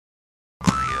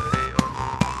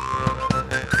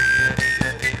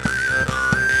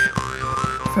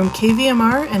From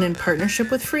KVMR and in partnership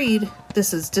with Freed,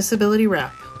 this is Disability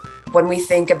Wrap. When we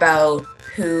think about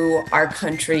who our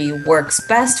country works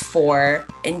best for,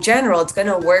 in general, it's going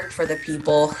to work for the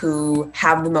people who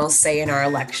have the most say in our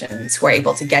elections, who are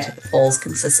able to get to the polls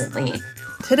consistently.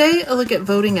 Today, a look at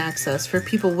voting access for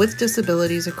people with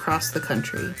disabilities across the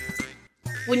country.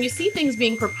 When you see things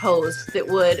being proposed that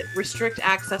would restrict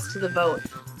access to the vote,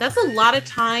 that's a lot of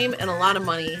time and a lot of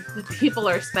money that people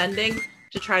are spending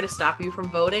to try to stop you from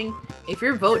voting. If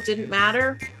your vote didn't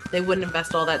matter, they wouldn't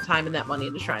invest all that time and that money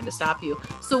into trying to stop you.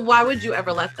 So why would you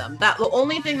ever let them? The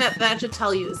only thing that should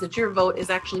tell you is that your vote is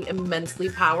actually immensely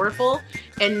powerful,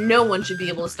 and no one should be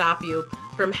able to stop you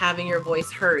from having your voice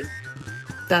heard.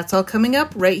 That's all coming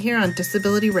up right here on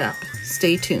Disability Wrap.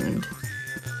 Stay tuned.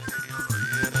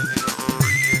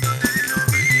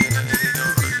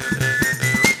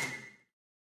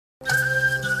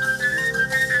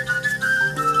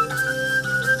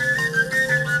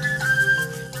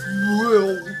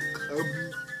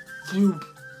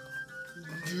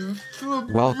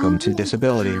 Welcome to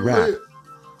Disability Wrap.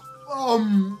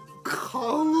 I'm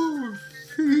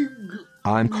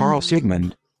Carl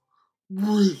Sigmund.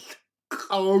 With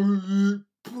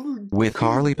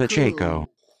Carly Pacheco.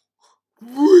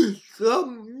 With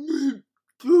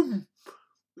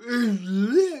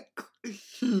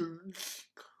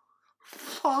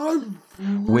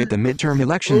the midterm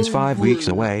elections 5 weeks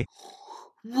away,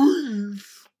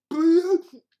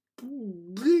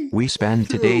 we spend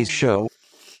today's show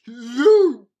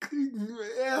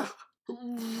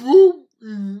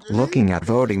looking at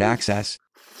voting access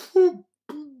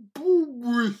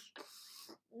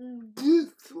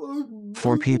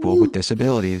for people with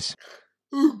disabilities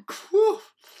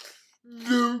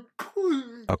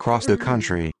across the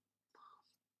country.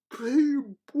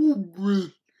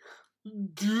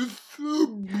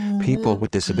 People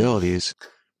with disabilities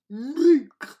make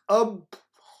up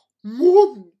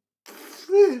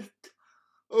 1/5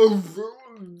 of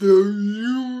the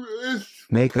U.S.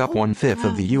 Make up 1/5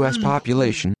 of the U.S.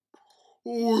 population,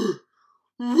 or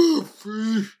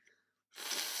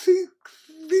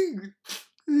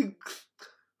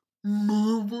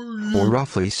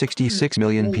roughly 66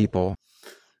 million people.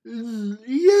 And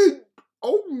yet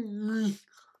only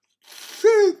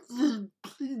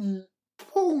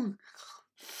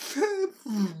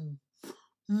 17.7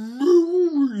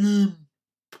 million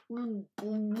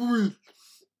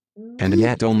And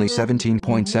yet only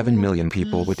 17.7 million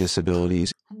people with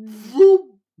disabilities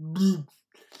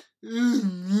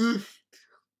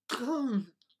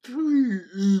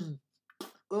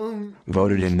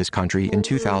voted in this country in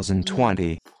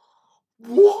 2020.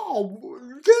 Wow,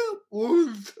 that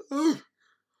was a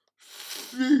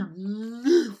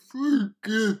significant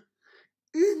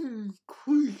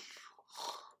increase.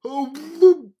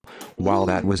 While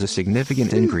that was a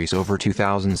significant increase over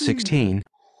 2016,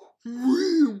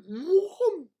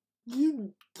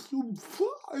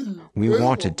 we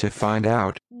wanted to find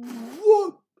out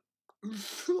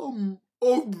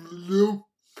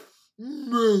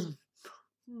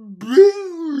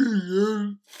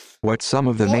what some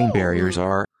of the main barriers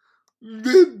are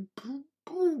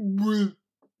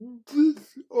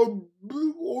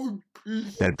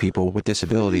that people with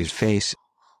disabilities face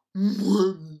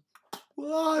when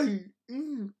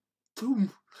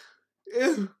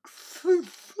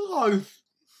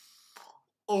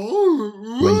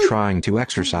trying to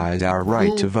exercise our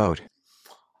right to vote.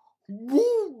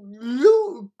 We'll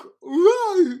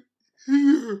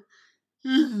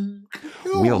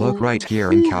look right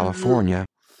here in California.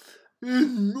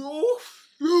 And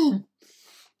also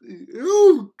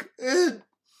look at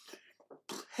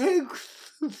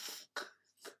Texas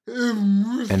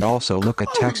And also look at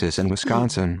Texas and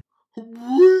Wisconsin,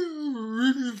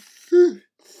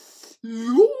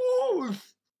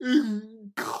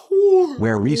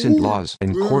 where recent laws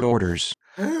and court orders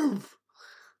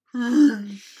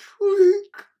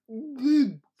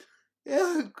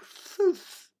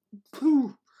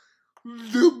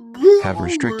have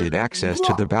restricted access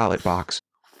to the ballot box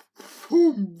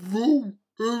for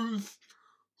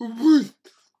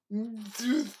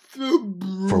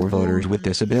voters with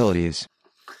disabilities.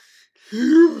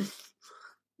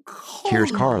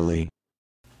 Here's Carly.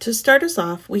 To start us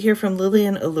off, we hear from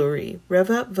Lillian Alluri,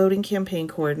 RevUp Voting Campaign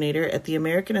Coordinator at the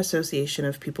American Association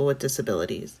of People with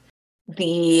Disabilities.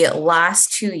 The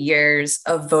last 2 years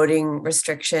of voting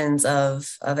restrictions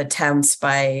of attempts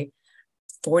by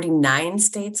 49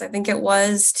 states, I think it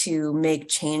was, to make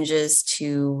changes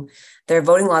to their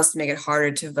voting laws to make it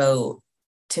harder to vote.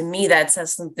 To me, that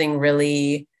says something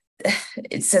really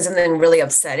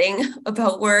upsetting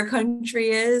about where our country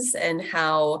is and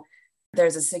how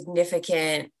there's a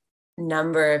significant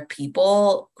number of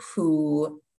people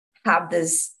who have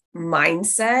this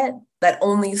mindset that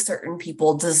only certain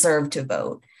people deserve to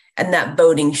vote and that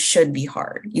voting should be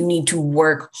hard. You need to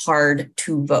work hard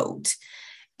to vote.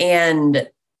 And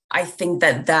I think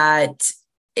that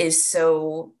is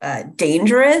so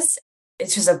dangerous.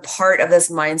 It's just a part of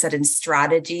this mindset and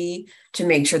strategy to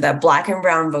make sure that Black and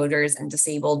brown voters and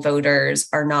disabled voters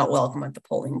are not welcome at the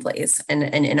polling place and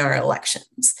in our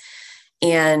elections.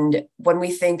 And when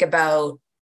we think about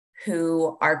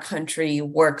who our country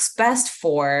works best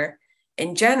for,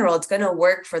 in general, it's going to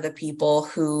work for the people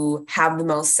who have the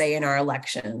most say in our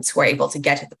elections, who are able to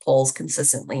get to the polls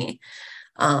consistently.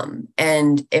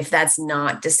 And if that's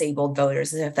not disabled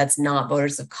voters, and if that's not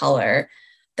voters of color,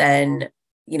 then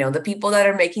the people that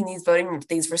are making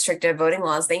these restrictive voting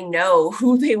laws, they know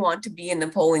who they want to be in the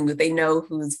polling booth. They know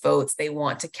whose votes they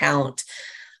want to count.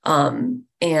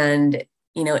 It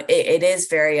is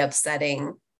very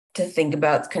upsetting to think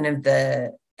about kind of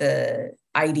the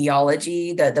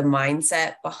ideology, the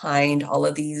mindset behind all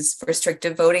of these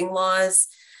restrictive voting laws.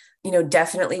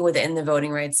 Definitely within the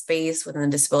voting rights space, within the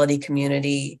disability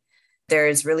community,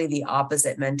 there's really the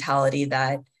opposite mentality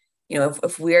that,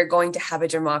 if we're going to have a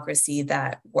democracy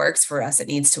that works for us, it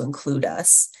needs to include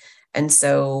us. And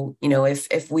so,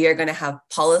 if we are going to have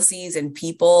policies and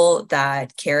people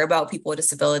that care about people with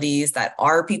disabilities, that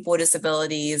are people with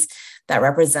disabilities, that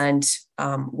represent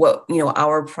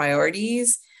our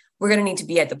priorities, we're going to need to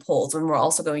be at the polls, and we're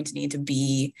also going to need to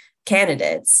be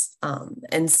candidates.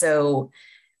 And so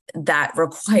that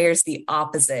requires the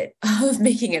opposite of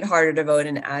making it harder to vote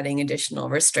and adding additional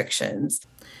restrictions.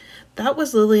 That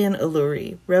was Lillian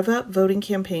Alluri, Rev Up voting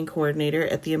campaign coordinator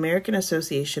at the American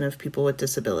Association of People with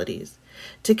Disabilities.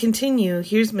 To continue,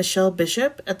 here's Michelle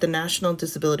Bishop at the National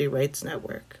Disability Rights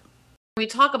Network. We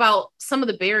talk about some of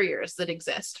the barriers that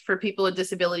exist for people with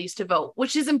disabilities to vote,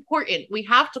 which is important. We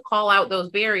have to call out those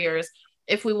barriers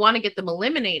if we want to get them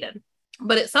eliminated.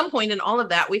 But at some point in all of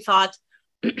that, we thought,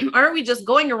 aren't we just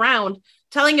going around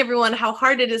telling everyone how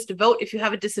hard it is to vote if you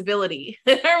have a disability?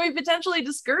 Are we potentially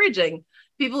discouraging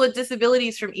people with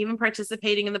disabilities from even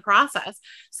participating in the process?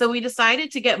 So we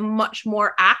decided to get much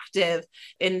more active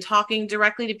in talking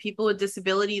directly to people with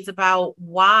disabilities about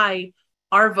why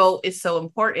our vote is so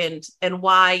important and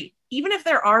why, even if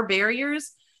there are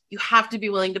barriers, you have to be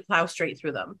willing to plow straight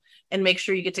through them and make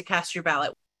sure you get to cast your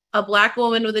ballot. A Black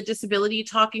woman with a disability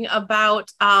talking about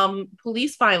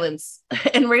police violence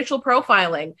and racial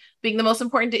profiling being the most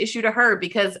important issue to her,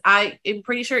 because I am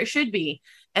pretty sure it should be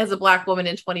as a Black woman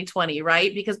in 2020,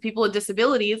 right? Because people with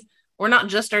disabilities, we're not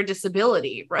just our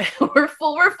disability, right? We're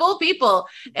full people,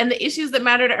 and the issues that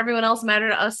matter to everyone else matter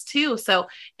to us too. So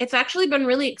it's actually been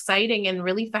really exciting and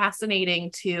really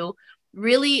fascinating to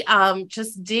really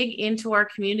just dig into our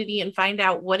community and find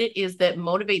out what it is that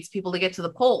motivates people to get to the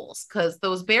polls, because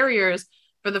those barriers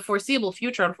for the foreseeable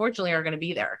future, unfortunately, are going to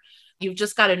be there. You've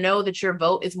just got to know that your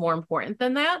vote is more important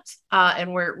than that.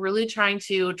 And we're really trying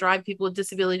to drive people with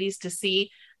disabilities to see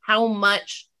how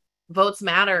much votes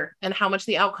matter and how much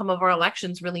the outcome of our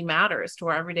elections really matters to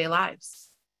our everyday lives.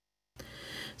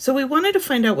 So we wanted to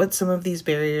find out what some of these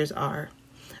barriers are.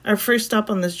 Our first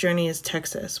stop on this journey is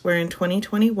Texas, where in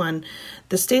 2021,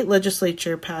 the state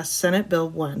legislature passed Senate Bill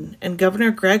 1, and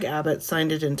Governor Greg Abbott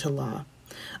signed it into law.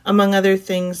 Among other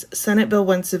things, Senate Bill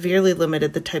 1 severely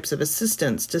limited the types of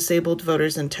assistance disabled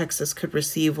voters in Texas could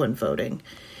receive when voting.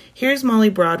 Here's Molly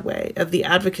Broadway of the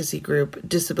advocacy group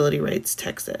Disability Rights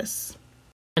Texas.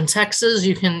 In Texas,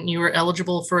 you are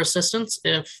eligible for assistance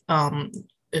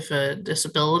if a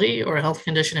disability or a health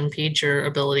condition impedes your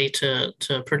ability to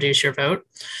produce your vote.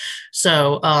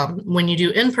 So when you do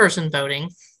in-person voting,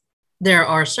 there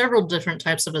are several different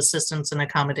types of assistance and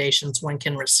accommodations one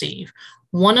can receive.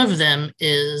 One of them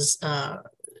is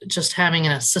just having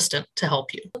an assistant to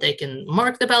help you. They can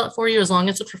mark the ballot for you as long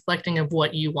as it's reflecting of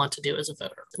what you want to do as a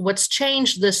voter. What's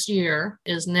changed this year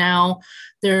is now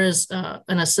there is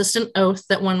an assistant oath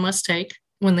that one must take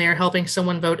when they are helping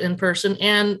someone vote in person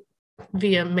and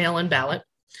via mail-in ballot.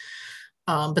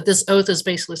 But this oath is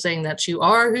basically saying that you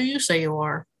are who you say you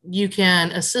are. You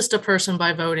can assist a person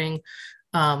by voting,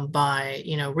 by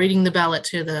reading the ballot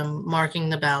to them, marking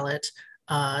the ballot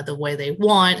the way they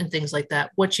want and things like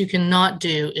that. What you cannot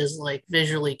do is like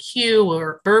visually cue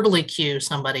or verbally cue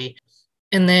somebody.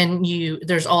 And then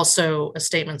there's also a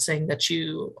statement saying that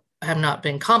you have not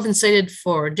been compensated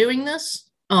for doing this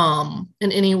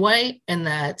in any way, and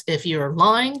that if you're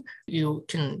lying, you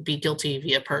can be guilty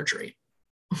via perjury.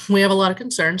 We have a lot of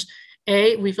concerns.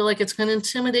 We feel like it's going to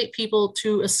intimidate people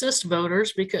to assist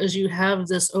voters because you have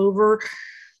this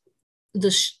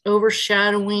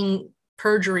overshadowing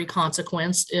perjury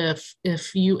consequence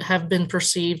if you have been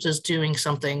perceived as doing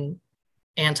something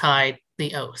anti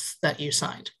the oath that you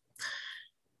signed.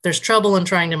 There's trouble in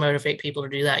trying to motivate people to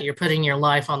do that. You're putting your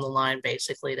life on the line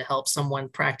basically to help someone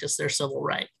practice their civil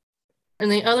right.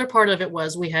 And the other part of it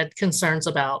was we had concerns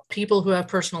about people who have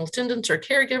personal attendants or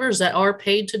caregivers that are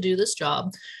paid to do this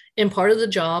job. And part of the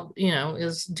job,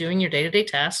 is doing your day-to-day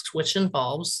tasks, which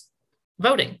involves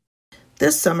voting.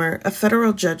 This summer, a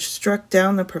federal judge struck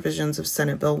down the provisions of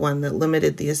Senate Bill 1 that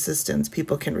limited the assistance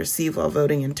people can receive while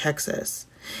voting in Texas.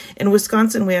 In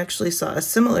Wisconsin, we actually saw a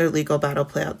similar legal battle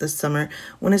play out this summer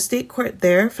when a state court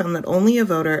there found that only a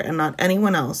voter and not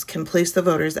anyone else can place the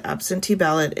voter's absentee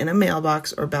ballot in a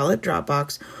mailbox or ballot drop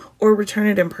box or return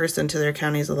it in person to their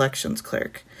county's elections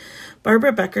clerk.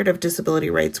 Barbara Beckert of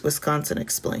Disability Rights Wisconsin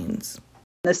explains.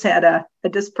 This had a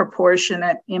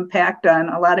disproportionate impact on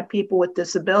a lot of people with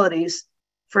disabilities.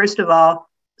 First of all,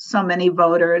 so many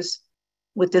voters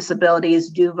with disabilities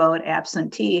do vote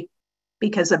absentee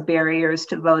because of barriers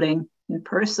to voting in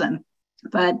person.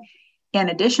 But in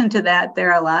addition to that,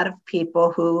 there are a lot of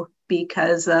people who,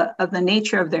 because of the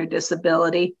nature of their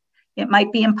disability, it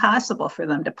might be impossible for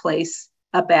them to place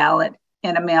a ballot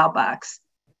in a mailbox.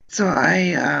 So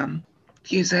I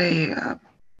use a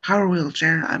power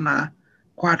wheelchair. I'm a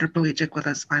quadriplegic with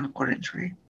a spinal cord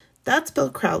injury. That's Bill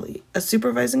Crowley, a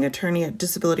supervising attorney at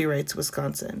Disability Rights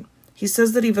Wisconsin. He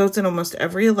says that he votes in almost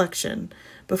every election.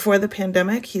 Before the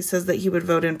pandemic, he says that he would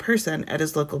vote in person at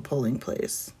his local polling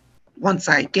place. Once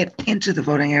I get into the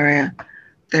voting area,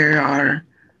 there are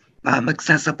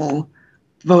accessible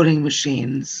voting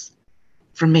machines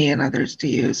for me and others to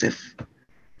use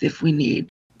if we need.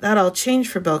 That all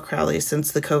changed for Bill Crowley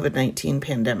since the COVID-19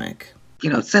 pandemic.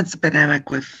 Since the pandemic,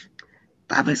 with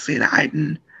obviously the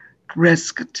heightened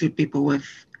risk to people with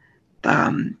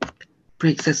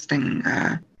pre-existing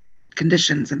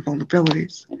conditions and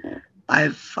vulnerabilities,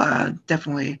 I've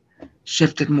definitely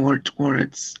shifted more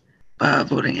towards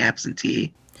voting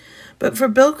absentee. But for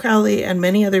Bill Crowley and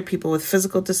many other people with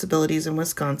physical disabilities in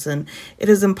Wisconsin, it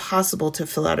is impossible to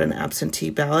fill out an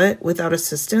absentee ballot without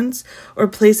assistance or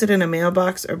place it in a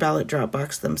mailbox or ballot drop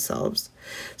box themselves.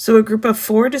 So a group of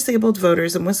 4 disabled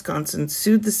voters in Wisconsin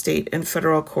sued the state in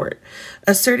federal court,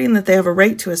 asserting that they have a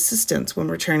right to assistance when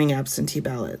returning absentee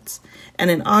ballots.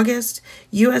 And in August,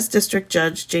 U.S. District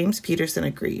Judge James Peterson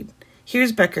agreed.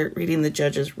 Here's Beckert reading the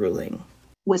judge's ruling.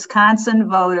 Wisconsin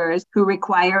voters who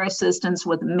require assistance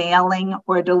with mailing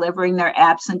or delivering their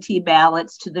absentee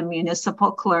ballots to the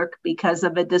municipal clerk because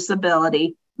of a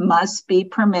disability must be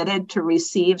permitted to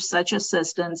receive such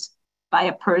assistance by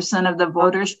a person of the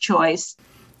voter's choice.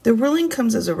 The ruling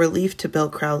comes as a relief to Bill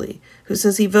Crowley, who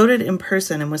says he voted in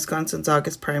person in Wisconsin's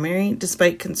August primary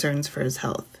despite concerns for his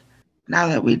health. Now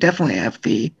that we definitely have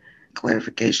the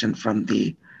clarification from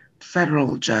the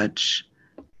federal judge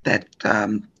that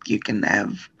you can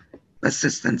have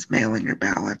assistance mailing your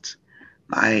ballot,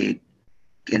 I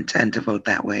intend to vote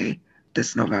that way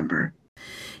this November.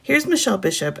 Here's Michelle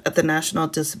Bishop at the National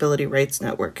Disability Rights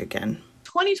Network again.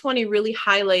 2020 really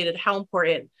highlighted how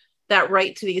important that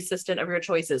right to the assistant of your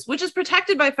choices, which is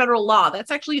protected by federal law.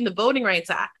 That's actually in the Voting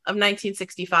Rights Act of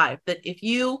 1965, that if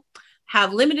you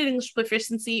have limited English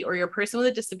proficiency or you're a person with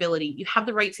a disability, you have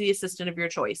the right to the assistant of your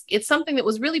choice. It's something that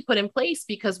was really put in place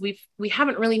because we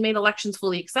haven't really made elections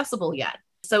fully accessible yet.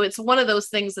 So it's one of those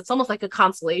things that's almost like a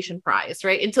consolation prize,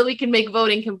 right? Until we can make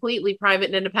voting completely private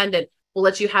and independent, we'll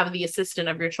let you have the assistant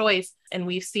of your choice. And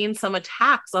we've seen some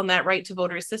attacks on that right to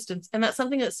voter assistance. And that's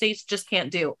something that states just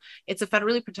can't do. It's a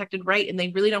federally protected right, and they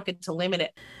really don't get to limit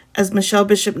it. As Michelle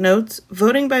Bishop notes,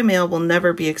 voting by mail will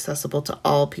never be accessible to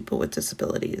all people with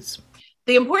disabilities.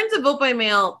 The importance of vote by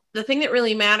mail, the thing that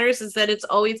really matters is that it's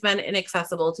always been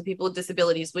inaccessible to people with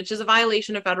disabilities, which is a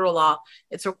violation of federal law.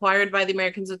 It's required by the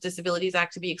Americans with Disabilities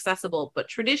Act to be accessible. But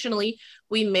traditionally,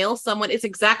 we mail someone, it's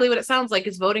exactly what it sounds like.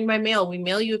 It's voting by mail. We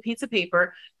mail you a piece of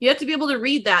paper. You have to be able to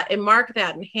read that and mark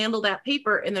that and handle that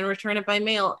paper and then return it by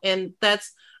mail. And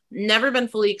that's never been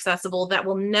fully accessible. That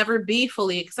will never be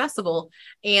fully accessible.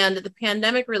 And the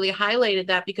pandemic really highlighted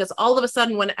that, because all of a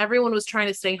sudden, when everyone was trying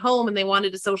to stay home and they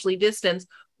wanted to socially distance,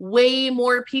 way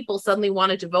more people suddenly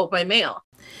wanted to vote by mail.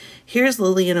 Here's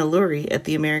Lillian Alluri at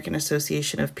the American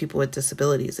Association of People with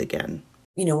Disabilities again.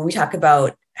 When we talk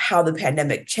about how the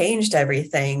pandemic changed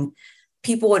everything,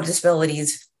 people with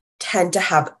disabilities tend to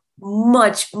have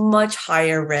much, much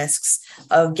higher risks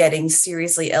of getting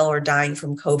seriously ill or dying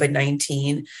from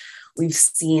COVID-19. We've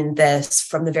seen this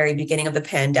from the very beginning of the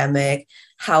pandemic,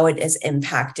 how it has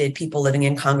impacted people living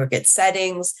in congregate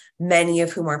settings, many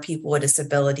of whom are people with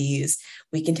disabilities.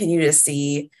 We continue to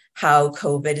see how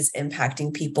COVID is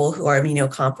impacting people who are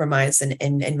immunocompromised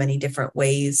in many different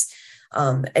ways.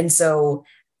 And so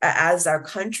as our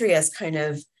country has kind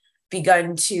of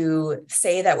begun to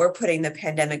say that we're putting the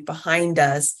pandemic behind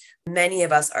us, many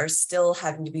of us are still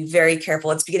having to be very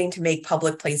careful. It's beginning to make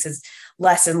public places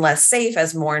less and less safe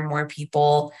as more and more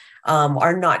people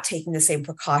are not taking the same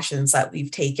precautions that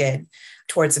we've taken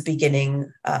towards the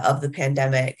beginning of the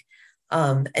pandemic.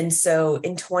 And so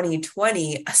in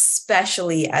 2020,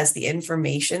 especially as the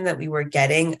information that we were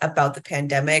getting about the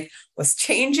pandemic was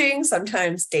changing,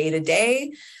 sometimes day to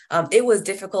day, it was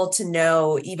difficult to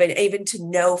know, even to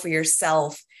know for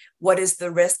yourself, what is the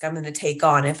risk I'm going to take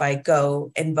on if I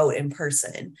go and vote in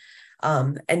person.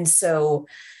 And so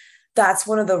that's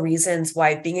one of the reasons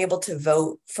why being able to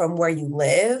vote from where you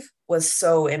live was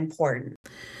so important.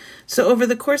 So over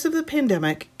the course of the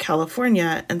pandemic,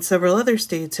 California and several other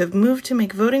states have moved to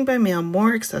make voting by mail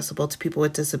more accessible to people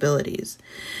with disabilities.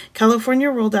 California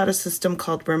rolled out a system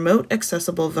called Remote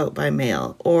Accessible Vote by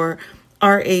Mail, or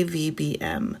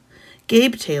RAVBM.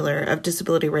 Gabe Taylor of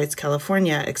Disability Rights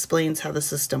California explains how the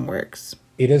system works.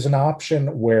 It is an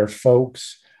option where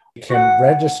folks can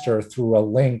register through a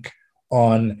link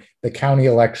on the county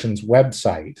elections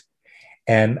website,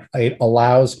 and it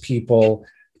allows people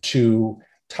to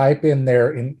type in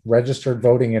their registered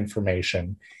voting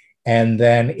information, and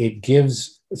then it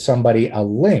gives somebody a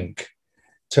link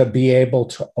to be able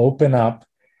to open up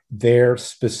their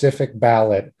specific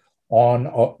ballot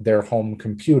on their home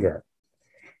computer.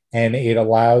 And it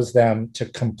allows them to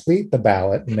complete the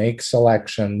ballot, make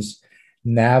selections,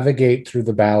 navigate through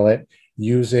the ballot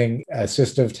using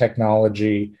assistive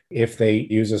technology. If they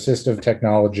use assistive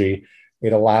technology,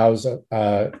 it allows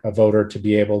a voter to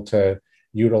be able to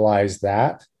utilize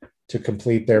that to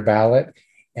complete their ballot.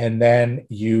 And then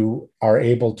you are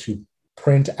able to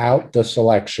print out the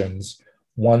selections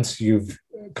once you've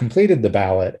completed the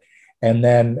ballot. And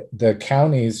then the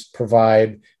counties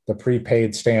provide the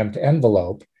prepaid stamped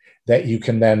envelope that you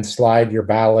can then slide your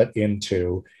ballot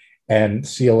into and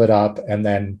seal it up and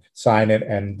then sign it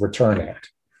and return it.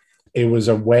 It was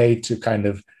a way to kind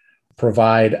of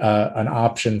provide an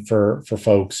option for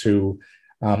folks who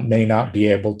may not be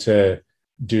able to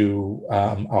do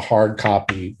a hard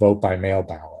copy vote by mail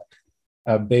ballot.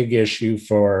 A big issue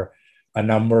for a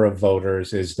number of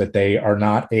voters is that they are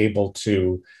not able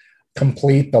to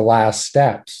complete the last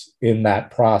steps in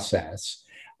that process.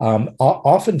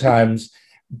 Oftentimes,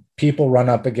 people run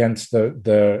up against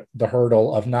the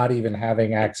hurdle of not even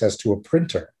having access to a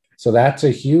printer. So that's a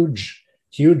huge,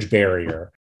 huge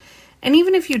barrier. And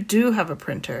even if you do have a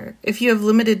printer, if you have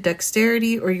limited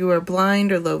dexterity or you are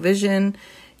blind or low vision,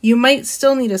 you might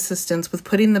still need assistance with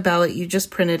putting the ballot you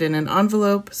just printed in an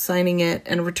envelope, signing it,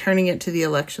 and returning it to the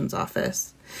elections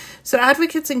office. So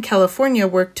advocates in California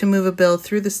worked to move a bill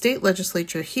through the state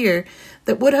legislature here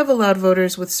that would have allowed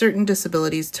voters with certain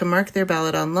disabilities to mark their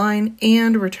ballot online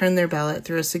and return their ballot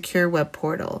through a secure web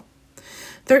portal.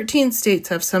 13 states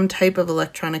have some type of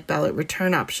electronic ballot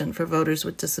return option for voters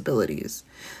with disabilities.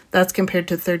 That's compared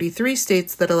to 33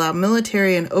 states that allow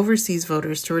military and overseas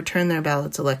voters to return their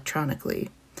ballots electronically.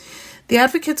 The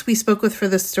advocates we spoke with for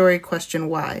this story question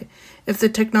why. If the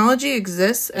technology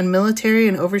exists and military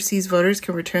and overseas voters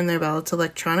can return their ballots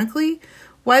electronically,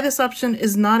 why this option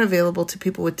is not available to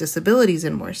people with disabilities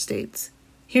in more states.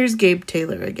 Here's Gabe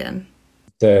Taylor again.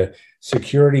 The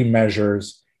security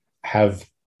measures have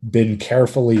been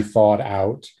carefully thought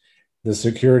out. The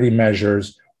security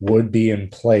measures would be in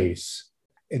place.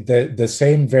 The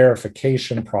same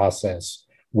verification process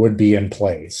would be in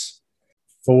place.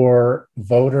 For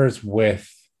voters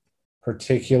with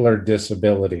particular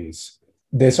disabilities,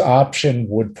 this option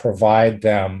would provide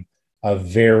them a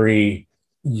very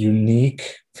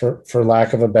unique, for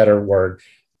lack of a better word,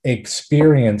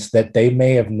 experience that they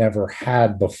may have never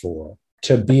had before,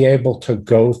 to be able to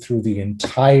go through the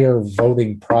entire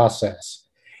voting process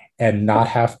and not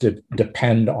have to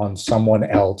depend on someone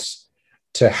else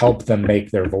to help them make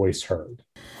their voice heard.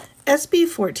 SB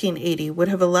 1480 would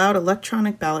have allowed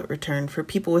electronic ballot return for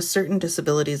people with certain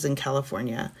disabilities in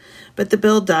California, but the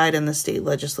bill died in the state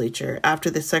legislature after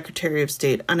the Secretary of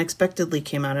State unexpectedly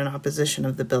came out in opposition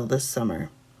of the bill this summer.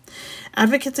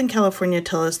 Advocates in California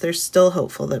tell us they're still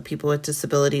hopeful that people with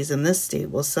disabilities in this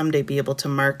state will someday be able to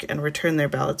mark and return their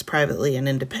ballots privately and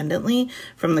independently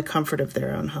from the comfort of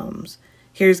their own homes.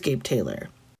 Here's Gabe Taylor.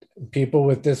 People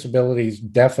with disabilities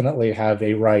definitely have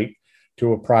a right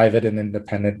to a private and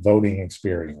independent voting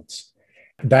experience.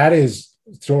 That is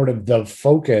sort of the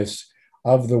focus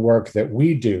of the work that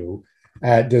we do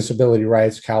at Disability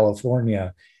Rights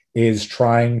California, is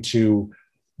trying to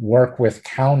work with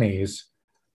counties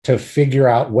to figure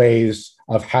out ways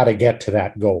of how to get to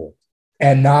that goal,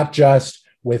 and not just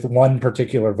with one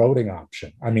particular voting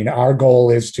option. I mean, our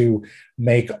goal is to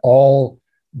make all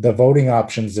the voting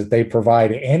options that they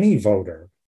provide any voter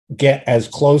get as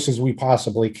close as we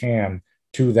possibly can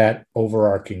to that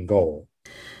overarching goal.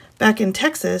 Back in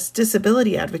Texas,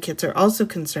 disability advocates are also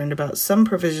concerned about some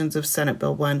provisions of Senate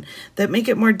Bill 1 that make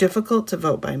it more difficult to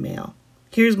vote by mail.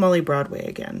 Here's Molly Broadway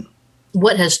again.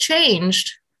 What has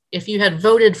changed, if you had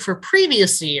voted for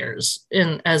previous years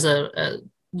as a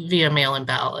via mail-in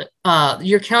ballot,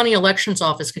 your county elections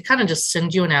office could kind of just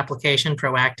send you an application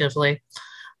proactively.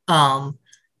 And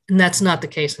that's not the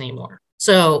case anymore.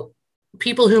 So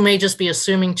people who may just be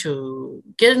assuming to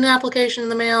get an application in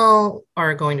the mail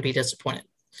are going to be disappointed.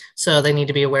 So they need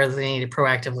to be aware that they need to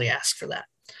proactively ask for that.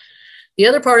 The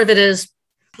other part of it is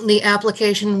the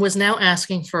application was now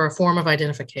asking for a form of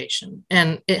identification,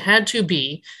 and it had to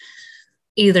be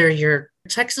either your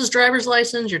Texas driver's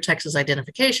license, your Texas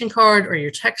identification card, or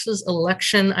your Texas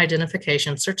election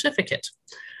identification certificate,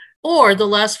 or the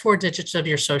last 4 digits of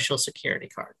your social security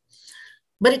card.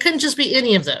 But it couldn't just be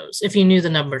any of those if you knew the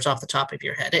numbers off the top of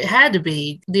your head. It had to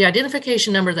be the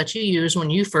identification number that you used when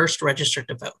you first registered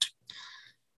to vote,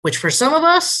 which for some of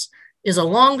us is a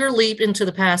longer leap into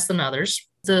the past than others.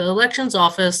 The elections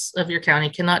office of your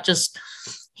county cannot just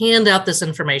hand out this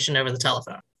information over the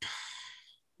telephone.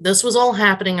 This was all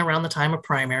happening around the time of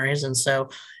primaries. And so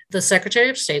the Secretary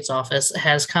of State's office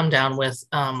has come down with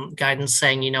guidance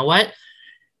saying, you know what?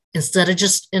 Instead of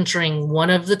just entering one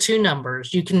of the 2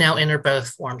 numbers, you can now enter both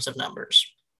forms of numbers.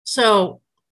 So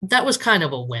that was kind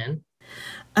of a win.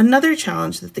 Another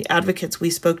challenge that the advocates we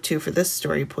spoke to for this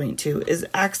story point to is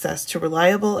access to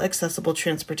reliable, accessible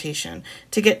transportation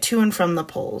to get to and from the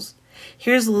polls.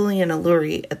 Here's Lillian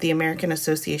Alluri at the American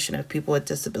Association of People with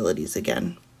Disabilities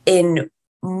again. In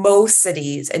most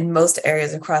cities and most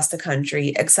areas across the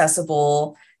country,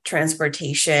 accessible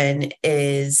transportation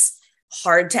is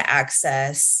hard to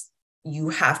access. You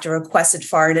have to request it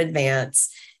far in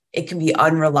advance. It can be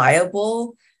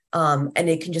unreliable, and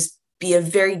it can just be a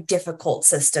very difficult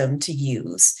system to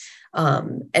use.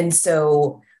 And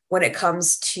so when it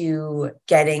comes to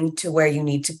getting to where you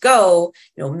need to go,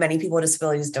 many people with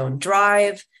disabilities don't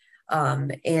drive.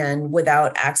 And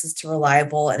without access to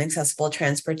reliable and accessible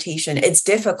transportation, it's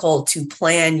difficult to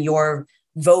plan your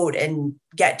vote and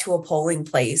get to a polling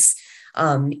place.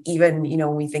 Even,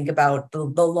 when we think about the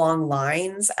long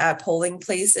lines at polling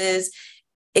places,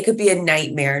 it could be a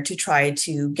nightmare to try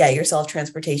to get yourself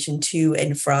transportation to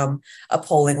and from a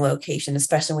polling location,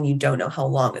 especially when you don't know how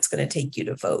long it's going to take you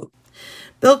to vote.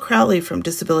 Bill Crowley from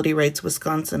Disability Rights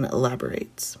Wisconsin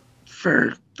elaborates.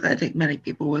 For, I think, many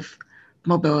people with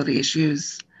mobility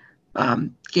issues,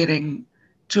 getting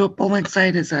to a polling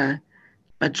site is a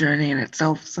journey in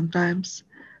itself sometimes.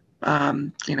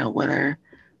 Whether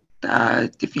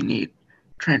if you need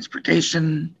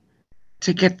transportation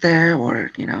to get there,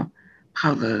 or,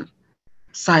 how the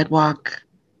sidewalk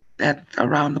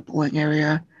around the polling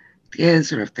area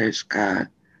is, or if there's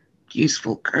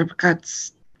useful curb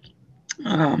cuts,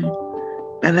 and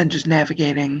then just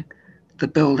navigating the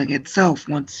building itself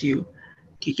once you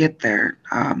get there.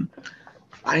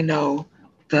 I know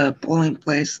the polling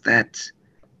place that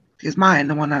is mine,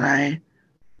 the one that I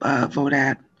vote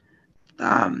at,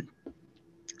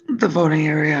 the voting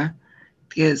area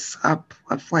is up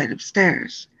a flight of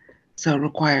stairs, so it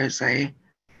requires the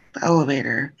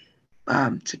elevator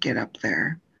to get up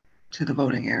there to the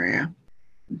voting area.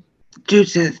 Due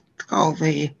to all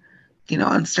the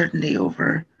uncertainty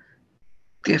over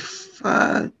if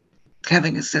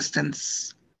having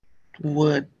assistance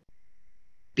would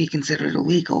be considered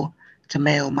illegal to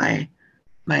mail my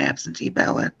absentee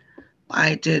ballot,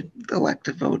 I did elect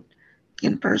to vote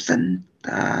in person,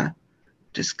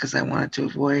 just because I wanted to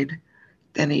avoid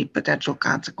any potential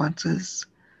consequences,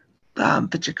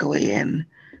 particularly in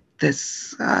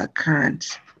this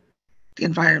current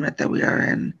environment that we are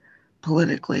in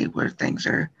politically, where things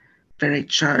are very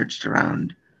charged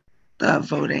around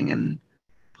voting and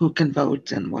who can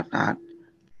vote and whatnot.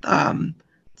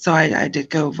 So I did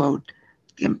go vote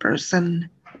in person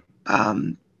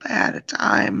at a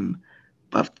time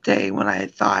of the day when I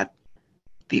thought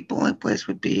the polling place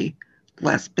would be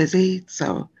less busy,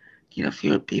 so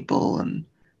fewer people and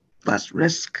less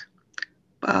risk.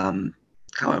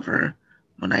 However,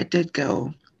 when I did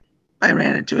go, I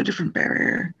ran into a different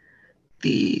barrier.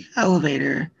 The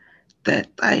elevator that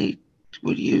I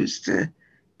would use to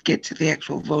get to the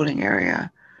actual voting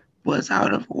area was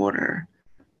out of order.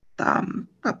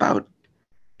 About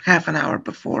half an hour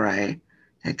before I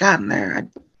had gotten there,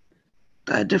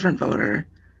 a different voter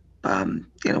in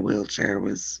a wheelchair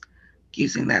was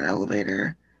using that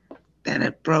elevator, and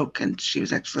it broke, and she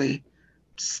was actually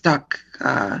stuck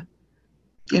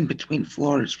in between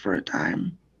floors for a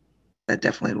time. That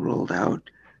definitely ruled out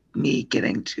me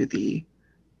getting to the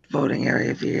voting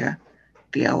area via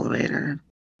the elevator.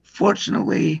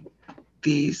 Fortunately,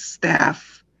 the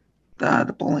staff,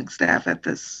 the polling staff at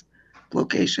this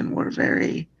location were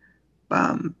very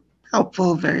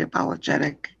helpful, very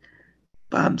apologetic.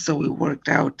 So we worked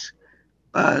out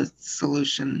a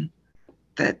solution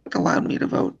that allowed me to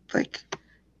vote like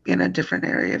in a different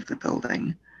area of the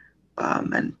building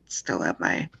and still have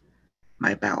my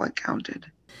ballot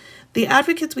counted. The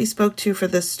advocates we spoke to for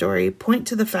this story point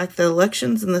to the fact that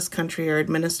elections in this country are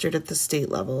administered at the state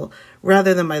level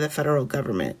rather than by the federal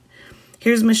government.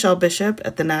 Here's Michelle Bishop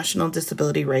at the National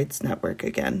Disability Rights Network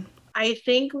again. I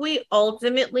think we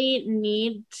ultimately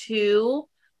need to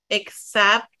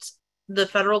accept the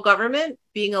federal government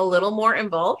being a little more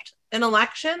involved in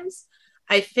elections.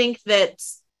 I think that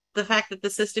the fact that the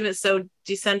system is so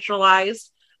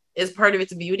decentralized is part of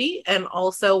its beauty and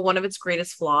also one of its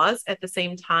greatest flaws at the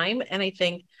same time. And I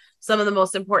think some of the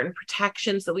most important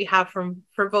protections that we have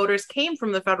for voters came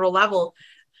from the federal level.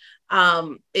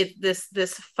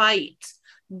 This fight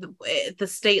at the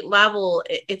state level,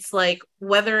 it's like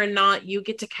whether or not you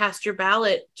get to cast your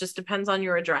ballot just depends on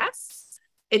your address.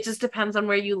 It just depends on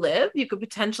where you live. You could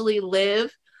potentially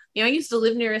live, I used to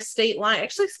live near a state line.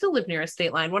 Actually, I still live near a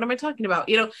state line. What am I talking about?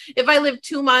 If I live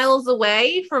 2 miles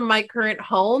away from my current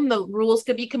home, the rules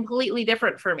could be completely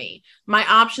different for me. My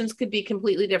options could be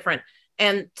completely different.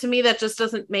 And to me, that just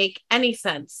doesn't make any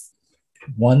sense.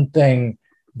 One thing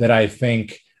that I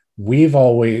think I've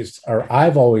always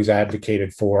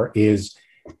advocated for is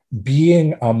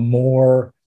being a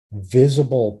more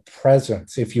visible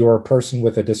presence. If you're a person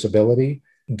with a disability,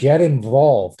 get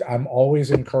involved. I'm always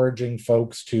encouraging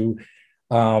folks to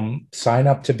sign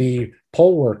up to be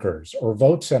poll workers or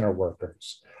vote center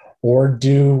workers, or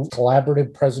do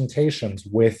collaborative presentations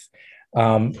with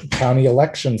county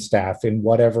election staff in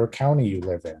whatever county you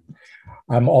live in.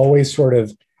 I'm always sort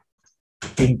of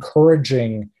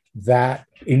encouraging that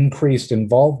increased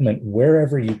involvement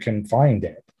wherever you can find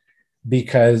it,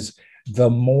 because the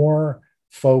more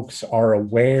folks are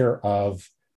aware of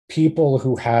people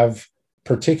who have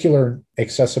particular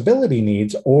accessibility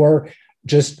needs or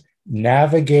just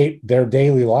navigate their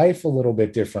daily life a little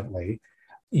bit differently,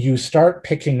 you start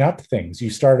picking up things,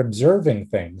 you start observing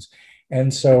things.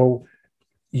 And so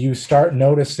you start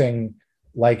noticing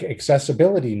like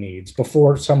accessibility needs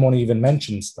before someone even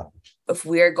mentions them. If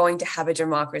we're going to have a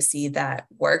democracy that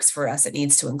works for us, it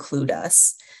needs to include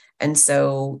us. And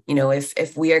so,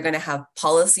 if we are going to have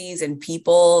policies and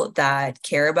people that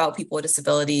care about people with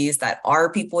disabilities, that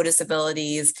are people with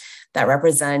disabilities, that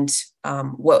represent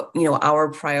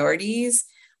our priorities,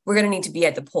 we're going to need to be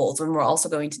at the polls, and we're also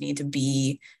going to need to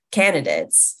be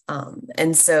candidates.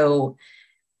 And so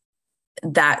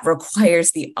that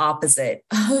requires the opposite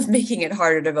of making it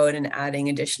harder to vote and adding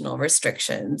additional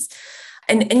restrictions.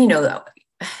 And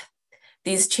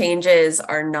these changes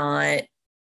are not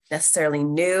necessarily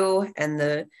new, and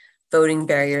the voting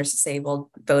barriers disabled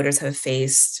voters have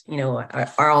faced,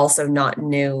 are also not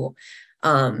new.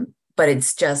 But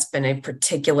it's just been a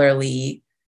particularly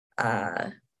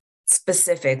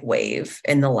specific wave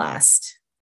in the last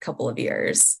couple of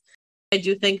years. I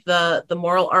do think the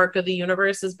moral arc of the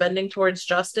universe is bending towards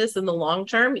justice in the long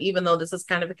term, even though this is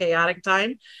kind of a chaotic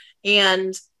time.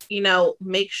 And,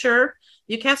 make sure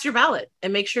you cast your ballot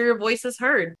and make sure your voice is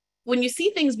heard. When you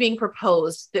see things being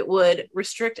proposed that would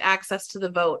restrict access to the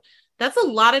vote, that's a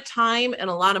lot of time and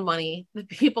a lot of money that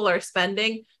people are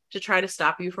spending to try to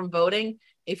stop you from voting.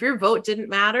 If your vote didn't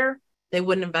matter, they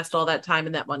wouldn't invest all that time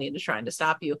and that money into trying to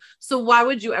stop you. So why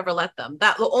would you ever let them?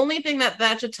 The only thing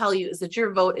that should tell you is that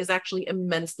your vote is actually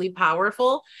immensely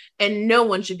powerful, and no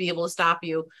one should be able to stop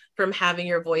you from having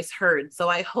your voice heard. So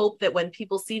I hope that when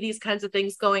people see these kinds of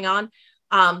things going on,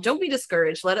 don't be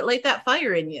discouraged. Let it light that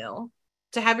fire in you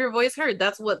to have your voice heard.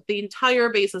 That's what the entire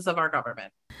basis of our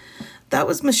government. That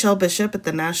was Michelle Bishop at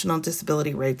the National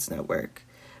Disability Rights Network.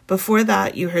 Before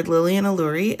that, you heard Lillian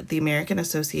Alluri at the American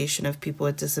Association of People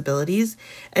with Disabilities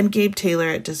and Gabe Taylor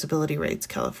at Disability Rights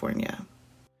California.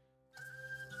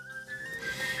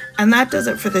 And that does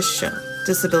it for this show.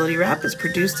 Disability Wrap is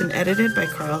produced and edited by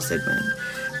Carl Sigmund.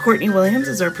 Courtney Williams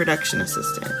is our production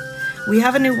assistant. We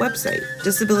have a new website,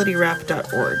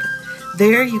 disabilitywrap.org.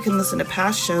 There, you can listen to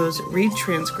past shows, read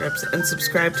transcripts, and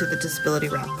subscribe to the Disability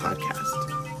Wrap podcast.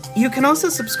 You can also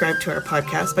subscribe to our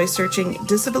podcast by searching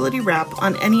Disability Wrap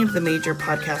on any of the major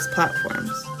podcast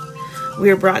platforms. We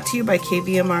are brought to you by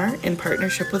KVMR in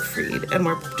partnership with Freed, and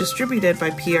we're distributed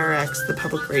by PRX, the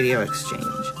Public Radio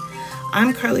Exchange.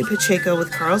 I'm Carly Pacheco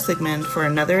with Carl Sigmund for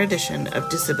another edition of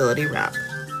Disability Wrap.